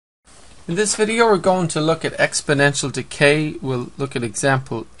In this video we're going to look at exponential decay. We'll look at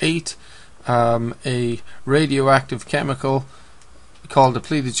example 8, a radioactive chemical called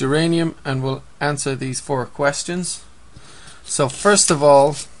depleted uranium, and we'll answer these 4 questions. So first of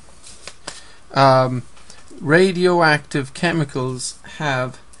all, radioactive chemicals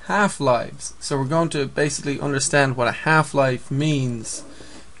have half-lives. So we're going to basically understand what a half-life means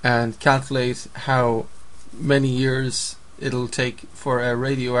and calculate how many years it'll take for a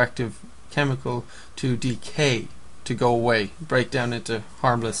radioactive chemical to decay, to go away, break down into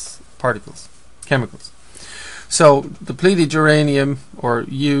harmless chemicals. So depleted uranium, or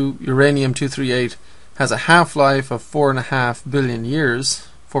uranium-238, has a half-life of 4.5 billion years,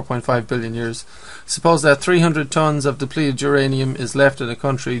 4.5 billion years. Suppose that 300 tons of depleted uranium is left in a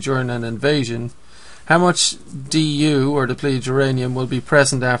country during an invasion. How much DU, or depleted uranium, will be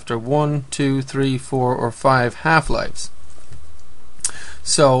present after 1, 2, 3, 4, or 5 half-lives?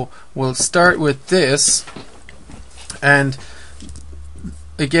 So we'll start with this, and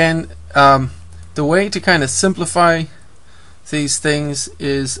again, the way to kind of simplify these things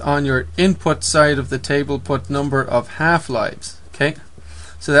is on your input side of the table put number of half-lives. Okay,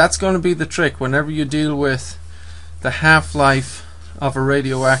 so that's going to be the trick whenever you deal with the half-life of a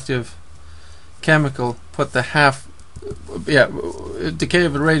radioactive chemical. Put the decay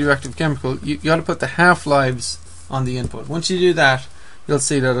of a radioactive chemical, you got to put the half-lives on the input. Once you do that, you'll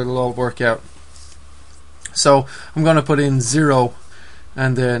see that it'll all work out. So I'm going to put in 0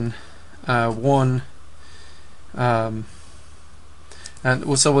 and then 1, and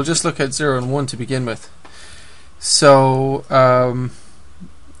so we'll just look at 0 and 1 to begin with. So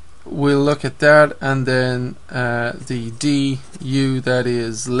we'll look at that, and then the DU that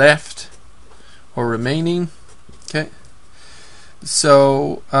is left or remaining. Okay,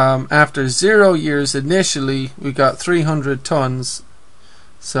 so after 0 years, initially we got 300 tons,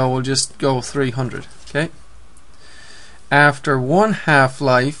 so we'll just go 300. Okay, after 1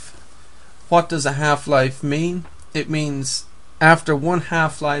 half-life, what does a half-life mean? It means after 1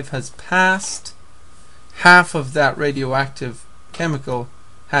 half-life has passed, half of that radioactive chemical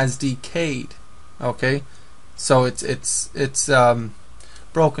has decayed. Okay, so it's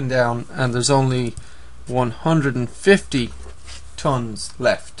broken down, and there's only 150 tons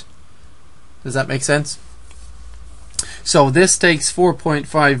left. Does that make sense? So this takes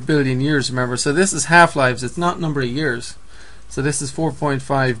 4.5 billion years, remember. So this is half-lives, it's not number of years. So this is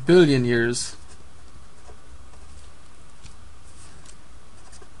 4.5 billion years.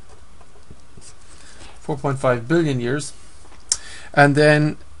 And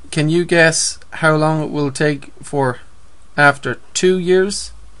then can you guess how long it will take for after 2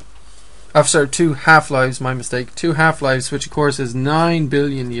 years? Sorry, 2 half-lives, my mistake. 2 half-lives, which of course is 9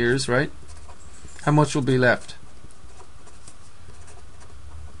 billion years, right? How much will be left?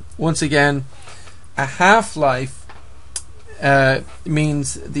 Once again, a half-life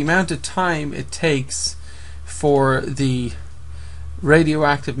means the amount of time it takes for the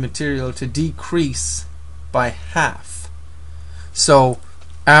radioactive material to decrease by half. So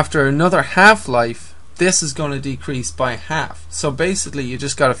after another half-life, this is going to decrease by half. So basically you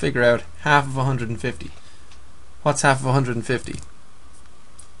just got to figure out half of 150. What's half of 150?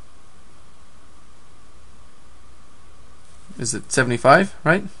 Is it 75,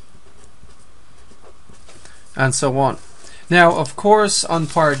 right? And so on. Now, of course, on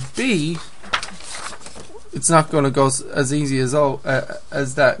part B, it's not going to go as easy as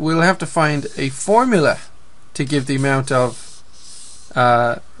that. We'll have to find a formula to give the amount of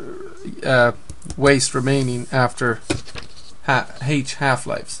waste remaining after H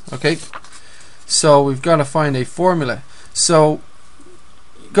half-lives. Okay, so we've got to find a formula. So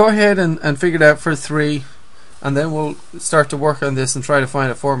go ahead and figure it out for 3, and then we'll start to work on this and try to find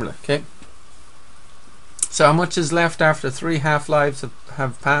a formula. Okay, so how much is left after 3 half-lives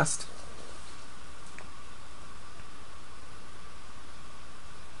have passed?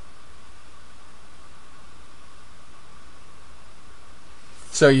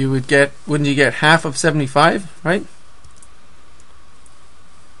 So you would get, wouldn't you get half of 75, right?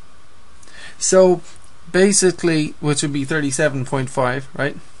 So basically, which would be 37.5,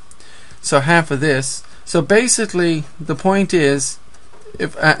 right? So half of this. So basically the point is,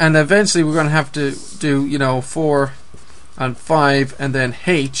 and eventually we're going to have to do 4 and 5 and then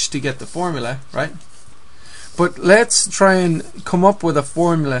H to get the formula, right? But let's try and come up with a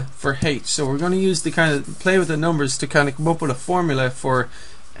formula for H. So we're going to use the kind of play with the numbers to kind of come up with a formula for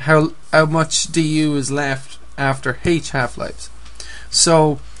how much DU is left after H half-lives.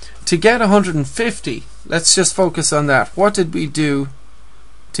 So to get 150, let's just focus on that. What did we do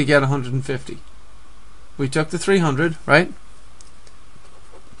to get 150? We took the 300, right?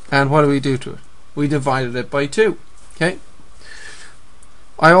 and what do we do to it? We divided it by 2. Okay.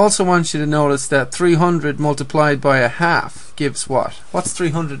 I also want you to notice that 300 multiplied by a half gives what? What's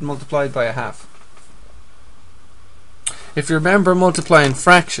 300 multiplied by a half? If you remember multiplying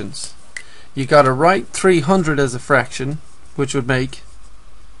fractions, you got to write 300 as a fraction, which would make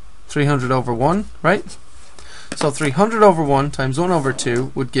 300 over 1, right? So 300 over 1 times 1 over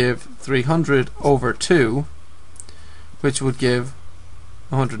 2 would give 300 over 2, which would give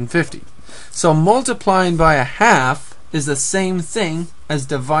 150. So multiplying by a half is the same thing as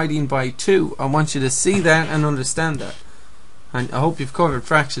dividing by 2. I want you to see that and understand that. And I hope you've covered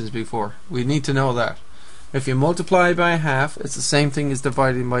fractions before. We need to know that. If you multiply by a half, it's the same thing as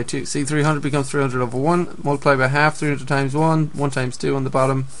dividing by 2. See, 300 becomes 300 over 1. Multiply by half, 300 times 1, 1 times 2 on the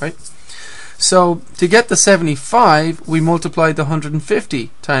bottom, right? So, to get the 75, we multiplied the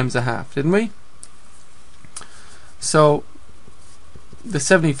 150 times a half, didn't we? So, the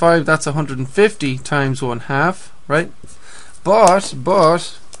 75, that's 150 times 1 half, right? But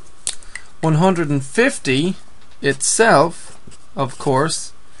 150 itself, of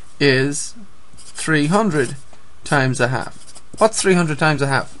course, is 300 times a half. What's 300 times a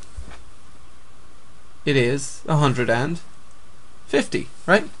half? It is 150,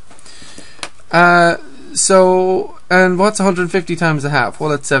 right? So, and what's 150 times a half?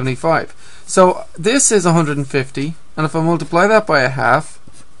 Well, it's 75. So this is 150, and if I multiply that by a half,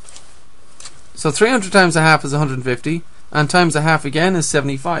 so 300 times a half is 150, and times a half again is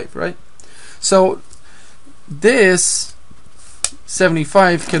 75, right? So this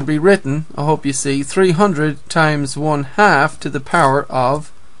 75 can be written, I hope you see, 300 times 1 half to the power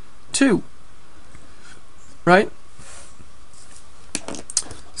of 2, right?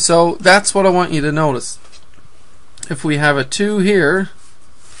 So that's what I want you to notice. If we have a 2 here,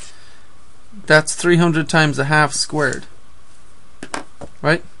 that's 300 times a half squared,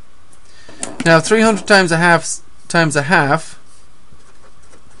 right? Now 300 times a half,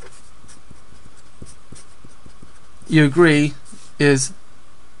 you agree, is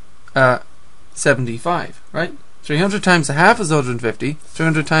 75, right? 300 times a half is 150.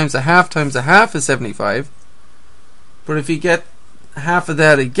 300 times a half is 75. But if you get half of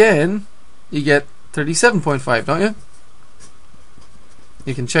that again, you get 37.5, don't you?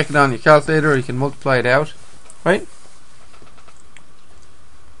 You can check it on your calculator, or you can multiply it out, right?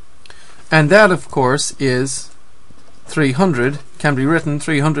 And that, of course, is 300, can be written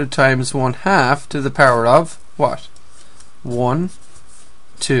 300 times 1 half to the power of what? 1,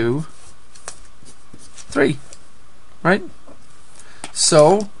 2, 3, right?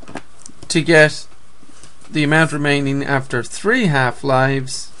 So, to get the amount remaining after 3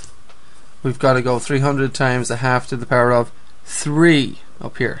 half-lives, we've got to go 300 times a half to the power of 3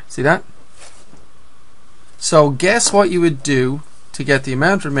 up here. See that? So guess what you would do to get the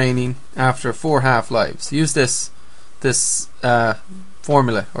amount remaining after 4 half-lives. Use this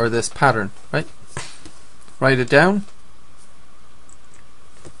formula, or this pattern, right? Write it down.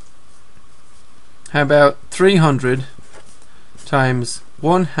 How about 300 times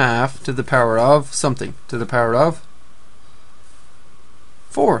 1 half to the power of something, to the power of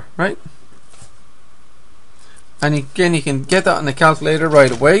 4, right? And again, you can get that on the calculator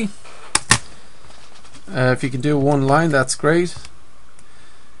right away. If you can do one line, that's great.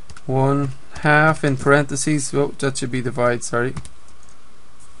 1 half in parentheses, oh, that should be divide, sorry,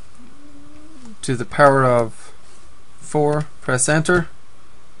 to the power of 4, press enter,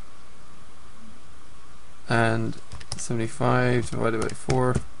 and 75 divided by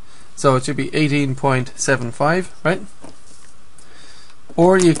 4, so it should be 18.75, right?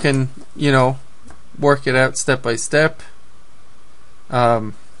 Or you can, you know, work it out step by step.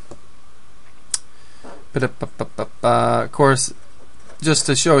 Of course, just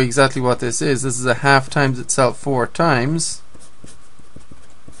to show you exactly what this is a half times itself 4 times,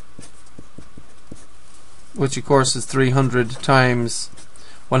 which of course is 300 times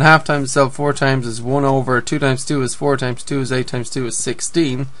 1 half times itself 4 times is 1 over 2 times 2 is 4 times 2 is 8 times 2 is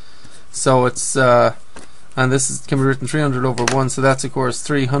 16. So it's and this can be written 300 over 1, so that's of course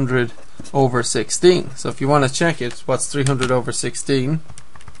 300 over 16. So if you want to check it, what's 300 over 16?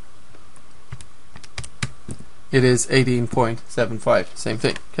 It is 18.75. Same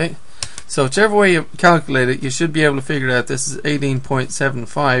thing. Okay. So whichever way you calculate it, you should be able to figure out this is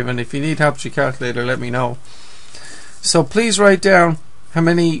 18.75. And if you need help with your calculator, let me know. So please write down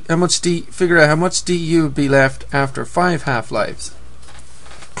figure out how much du would be left after 5 half-lives.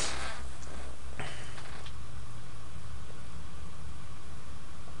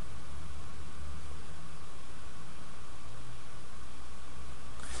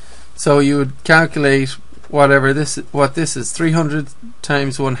 So you would calculate whatever what this is, 300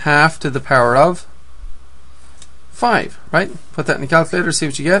 times 1/2 to the power of 5, right? Put that in the calculator, see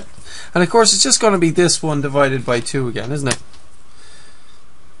what you get. And of course it's just going to be this one divided by 2 again, isn't it?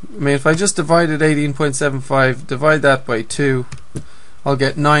 I mean, if I just divided 18.75, divide that by 2, I'll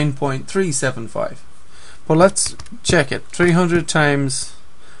get 9.375. But let's check it. 300 times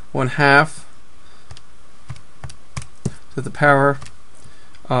 1/2 to the power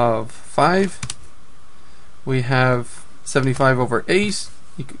of 5. We have 75 over 8.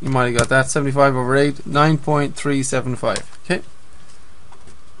 You might have got that. 75 over 8, 9.375. Okay.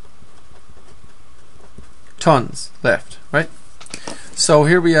 Tons left, right? So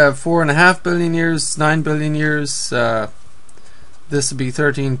here we have 4.5 billion years, 9 billion years. This would be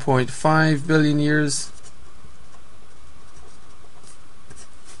 13.5 billion years.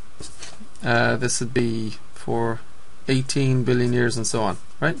 This would be for 18 billion years and so on,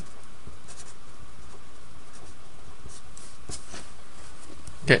 right?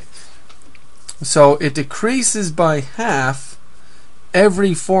 Okay, so it decreases by half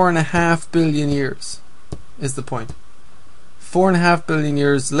every 4.5 billion years is the point. 4.5 billion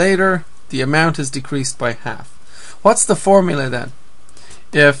years later, the amount is decreased by half. What's the formula then?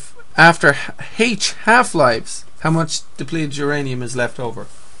 If after H half-lives, how much depleted uranium is left over?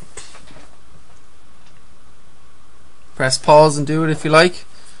 Press pause and do it if you like.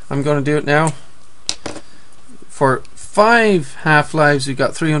 I'm going to do it now. For 5 half-lives, we've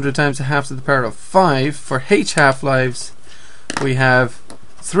got 300 times a half to the power of 5. For H half-lives, we have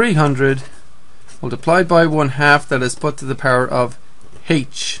 300 multiplied by 1/2, that is put to the power of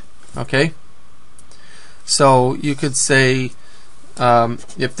H. Okay? So you could say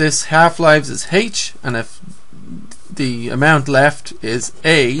if this half-lives is H, and if the amount left is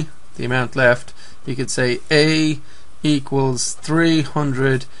A, the amount left, you could say A equals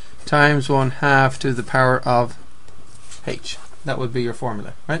 300 times 1/2 to the power of H. That would be your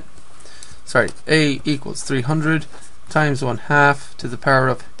formula, right? Sorry, A equals 300 times 1/2 to the power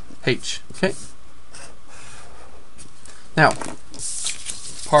of H. Okay? Now,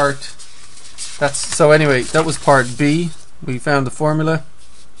 so anyway, that was part B. We found the formula.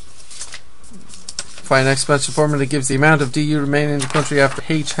 Find an exponential formula that gives the amount of DU remaining in the country after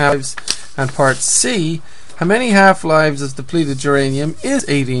H halves. And part C, how many half-lives of depleted uranium is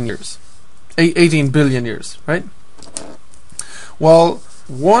 18 years? 18 billion years, right? Well,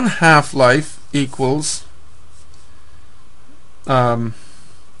 one half-life equals one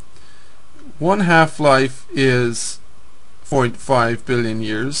half-life is 0.5 billion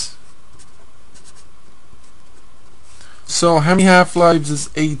years. So how many half-lives is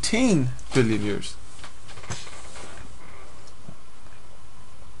 18 billion years?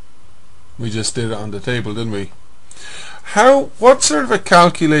 We just did it on the table, didn't we? What sort of a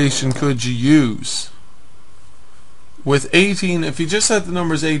calculation could you use with 18? If you just had the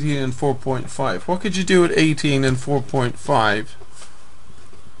numbers 18 and 4.5, what could you do with 18 and 4.5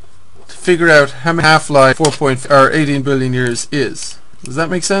 to figure out how many half-life 18 billion years is? Does that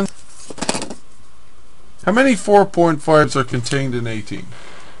make sense? How many 4.5s are contained in 18?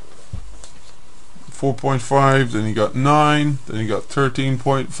 4.5, then you got 9, then you got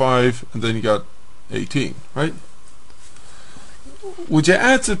 13.5, and then you got 18, right? Would you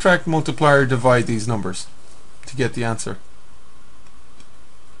add, subtract, multiply, or divide these numbers to get the answer?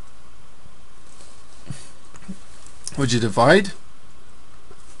 Would you divide?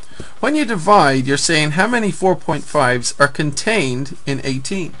 When you divide, you're saying how many 4.5s are contained in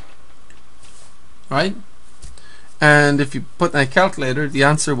 18, right? And if you put that in a calculator, the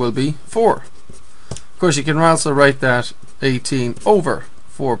answer will be 4. Of course, you can also write that 18 over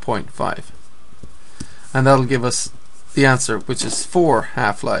 4.5, and that'll give us the answer, which is 4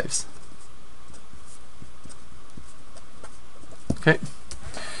 half-lives. Okay.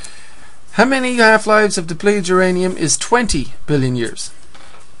 How many half-lives of depleted uranium is 20 billion years?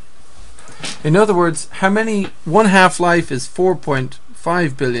 In other words, how many one half-life is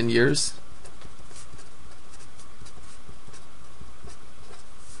 4.5 billion years?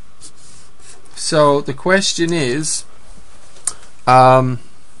 So the question is, how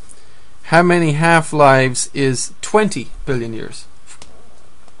many half-lives is 20 billion years?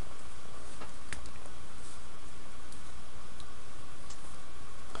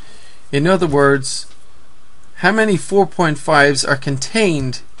 In other words, how many 4.5s are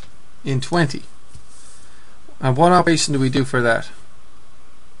contained in 20? And what operation do we do for that?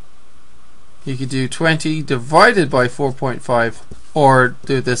 You could do 20 divided by 4.5, or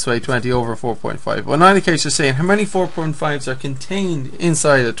do it this way, 20 over 4.5. Well, in either case, you're saying how many 4.5s are contained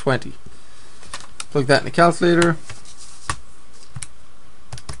inside of 20. Plug that in the calculator.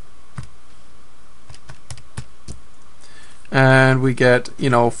 and we get, you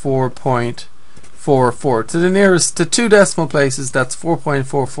know, 4.44 to the nearest to 2 decimal places. That's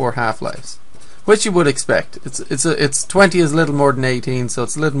 4.44 half-lives, which you would expect. It's 20 is a little more than 18, so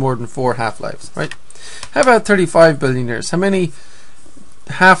it's a little more than 4 half-lives, right? How about 35 billion years? How many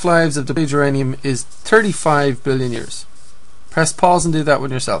half-lives of depleted uranium is 35 billion years? Press pause and do that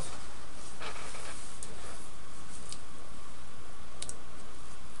one yourself.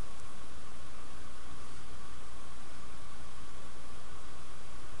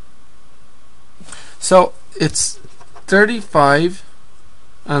 So it's 35,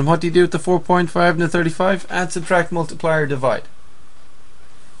 and what do you do with the 4.5 and the 35? Add, subtract, multiply, or divide.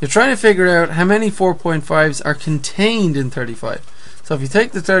 You're trying to figure out how many 4.5s are contained in 35. So if you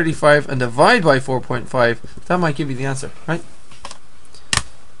take the 35 and divide by 4.5, that might give you the answer, right?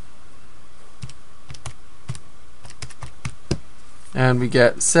 And we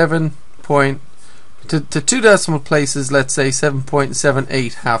get 7 point to 2 decimal places, let's say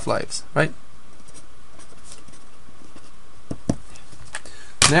 7.78 half-lives, right?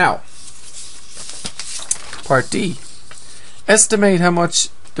 Now, part D. Estimate how much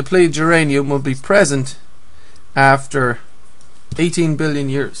depleted uranium will be present after 18 billion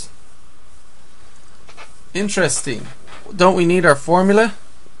years. Interesting. Don't we need our formula?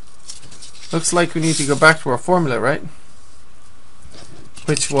 Looks like we need to go back to our formula, right?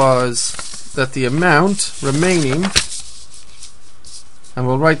 Which was that the amount remaining, and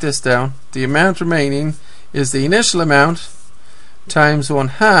we'll write this down, the amount remaining is the initial amount times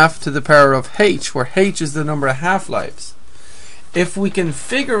 1/2 to the power of h, where h is the number of half-lives. If we can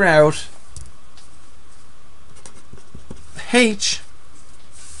figure out h,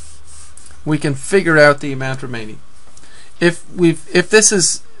 we can figure out the amount remaining. If this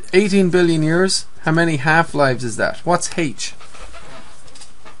is 18 billion years, how many half-lives is that? What's h?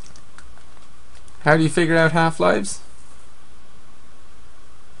 How do you figure out half-lives?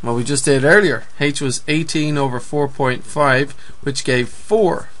 Well, we just did earlier. H was 18 over 4.5, which gave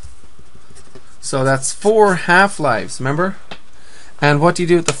 4. So that's 4 half-lives, remember? And what do you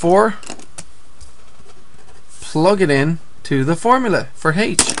do with the 4? Plug it in to the formula for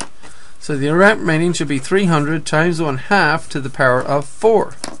H. So the amount remaining should be 300 times 1/2 to the power of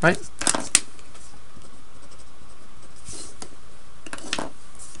 4, right?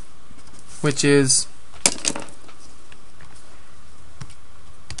 Which is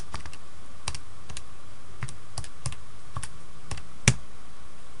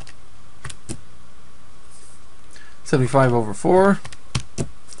 75 over 4,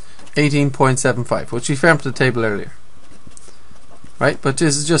 18.75, which we found from the table earlier. Right, but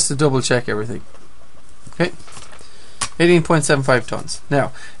this is just to double check everything. Okay, 18.75 tons.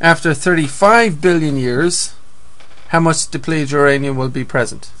 Now, after 35 billion years, how much depleted uranium will be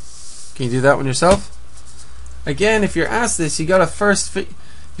present? Can you do that one yourself? Again, if you're asked this, you gotta first,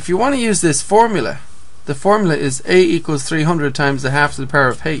 if you want to use this formula, the formula is A equals 300 times the half to the power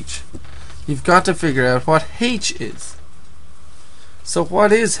of H. You've got to figure out what H is. So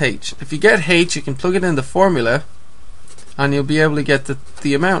what is H? If you get H, you can plug it in the formula and you'll be able to get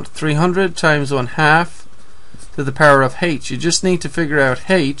the amount, 300 times 1/2 to the power of H. You just need to figure out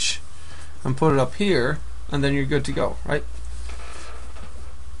H and put it up here, and then you're good to go, right?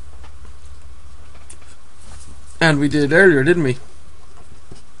 And we did earlier, didn't we?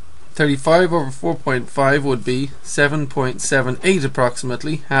 35 over 4.5 would be 7.78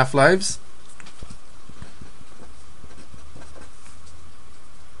 approximately half-lives.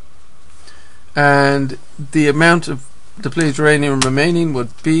 And the amount of depleted uranium remaining would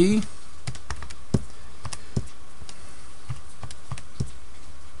be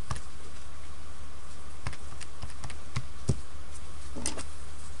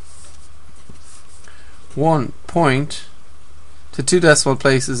point to 2 decimal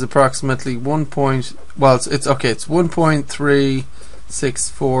places, approximately 1 point, well, it's okay, it's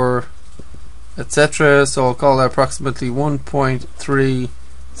 1.364 etc. So I'll call that approximately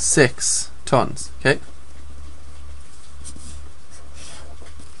 1.36 tons. Okay,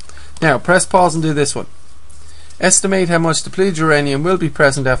 now press pause and do this one. Estimate how much depleted uranium will be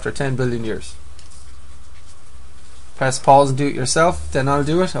present after 10 billion years. Press pause and do it yourself, then I'll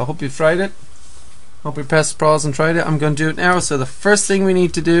do it. I hope you've tried it. Hope you pressed pause and tried it. I'm going to do it now. So the first thing we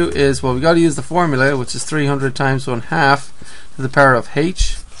need to do is, well, we got to use the formula, which is 300 times 1/2 to the power of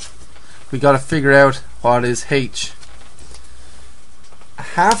H. We got to figure out what is H.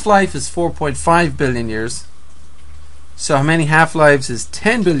 Half-life is 4.5 billion years. So how many half-lives is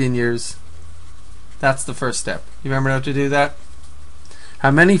 10 billion years? That's the first step. You remember how to do that?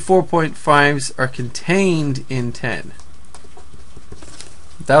 How many 4.5s are contained in 10?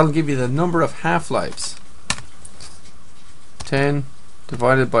 That'll give you the number of half-lives. 10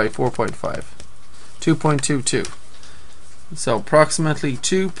 divided by 4.5. 2.22. So approximately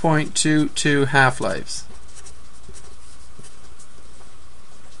 2.22 half-lives.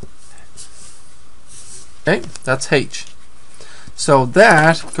 Okay, that's H. So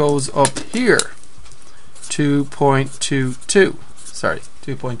that goes up here. 2.22. Sorry,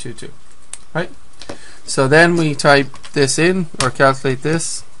 2.22. Right? So then we type this in, or calculate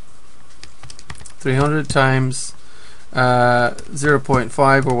this. 300 times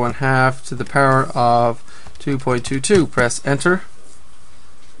 0.5 or 1/2 to the power of 2.22. Press enter.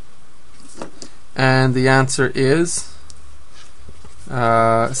 And the answer is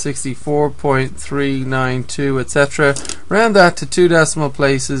 64.392, etc. Round that to 2 decimal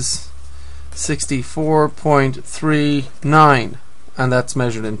places. 64.39, and that's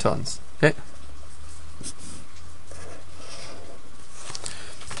measured in tons. Okay.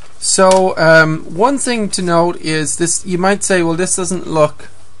 So one thing to note is this. You might say, well, this doesn't look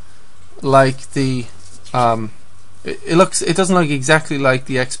like the it doesn't look exactly like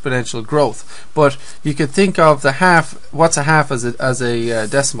the exponential growth, but you could think of the half. What's a half as a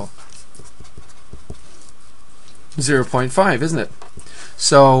decimal? 0.5, isn't it?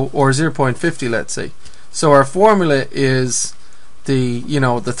 So, or 0.50, let's say. So our formula is the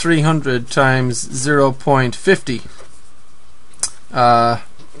 300 times 0.50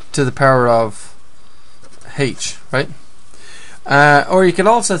 to the power of h, right? Or you could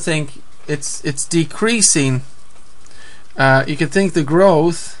also think it's decreasing. You could think the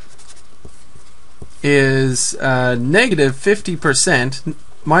growth is negative 50%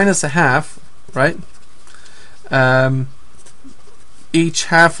 minus a half, right? Each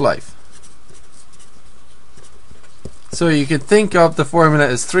half-life. So you could think of the formula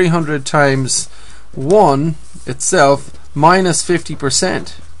as 300 times 1 itself minus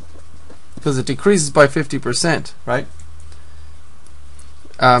 50%, because it decreases by 50%, right?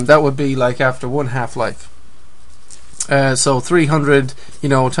 That would be like after 1 half-life. So 300,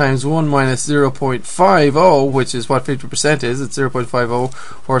 times 1 minus 0.50, which is what 50% is, it's 0.50,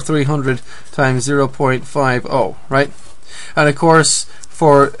 or 300 times 0.50, right? And of course,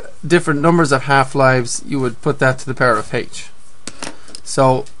 for different numbers of half-lives, you would put that to the power of h.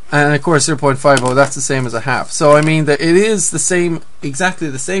 So, and of course 0.50, that's the same as a half. So I mean that it is the same, exactly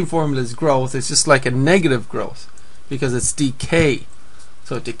the same formula as growth. It's just like a negative growth because it's decay.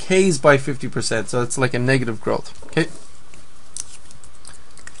 So it decays by 50%, so it's like a negative growth. Okay.